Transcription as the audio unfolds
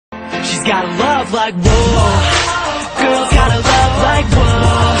She's got a love like whoa. Girls got a love like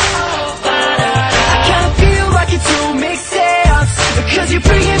whoa. I kinda feel like it don't make sense, because you're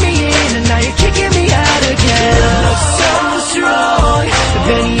bringing me in and now you're kicking me out again. Love so strong, but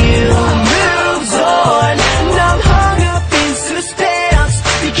then you moved on, and I'm hung up in suspense,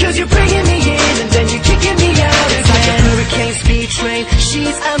 because you're bringing me in and then you're kicking me out again. It's like a hurricane speed train,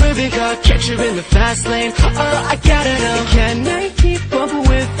 she's a moving car, catch her in the fast lane. I gotta know, can I keep up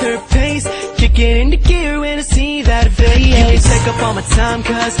with her pace? Kicking into gear when I see that face. You can take up all my time,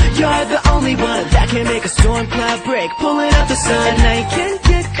 cause you're the only one that can make a storm cloud break, pulling out the sun. And I can't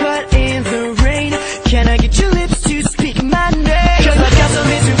get caught in the rain. Can I get your lips to speak my name? Cause I've got some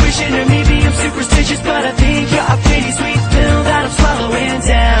intuition, or maybe I'm superstitious, but I think you're a pretty sweet pill that I'm swallowing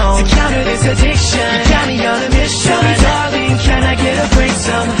down. To counter this addiction, you got me on a mission. Tell me, darling, can I get a break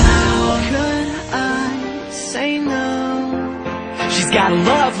somehow? Could I say no? She's got a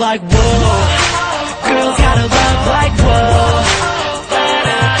love like whoa. Girls got a love like whoa.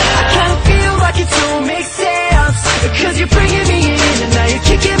 I kinda feel like it don't make sense, because you're bringing me in and now you're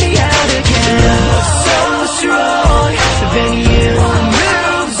kicking me out again. Love so strong, but then you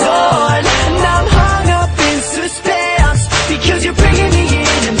moved on, and I'm hung up in suspense, because you're bringing me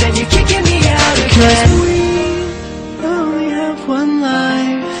in and then you're kicking me out again. Because we only have one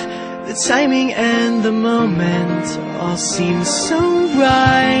life, the timing and the moment all seem so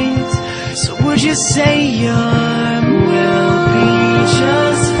right. So would you say your will be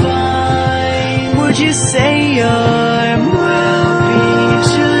just fine? Would you say your will be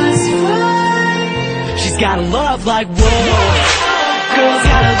just fine? She's got a love like whoa. Girls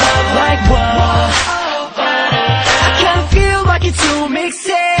got a love like whoa. I kinda feel like it don't make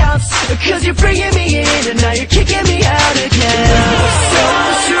sense, because you're bringing me in and now you're kicking me out again. You're so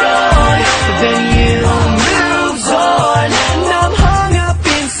strong, but then you moved on, and I'm hung up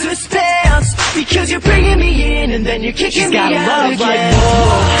in suspense, because you're bringing me in and then you're kicking me out again. She's got a love like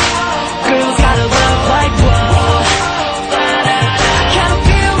whoa. Girls got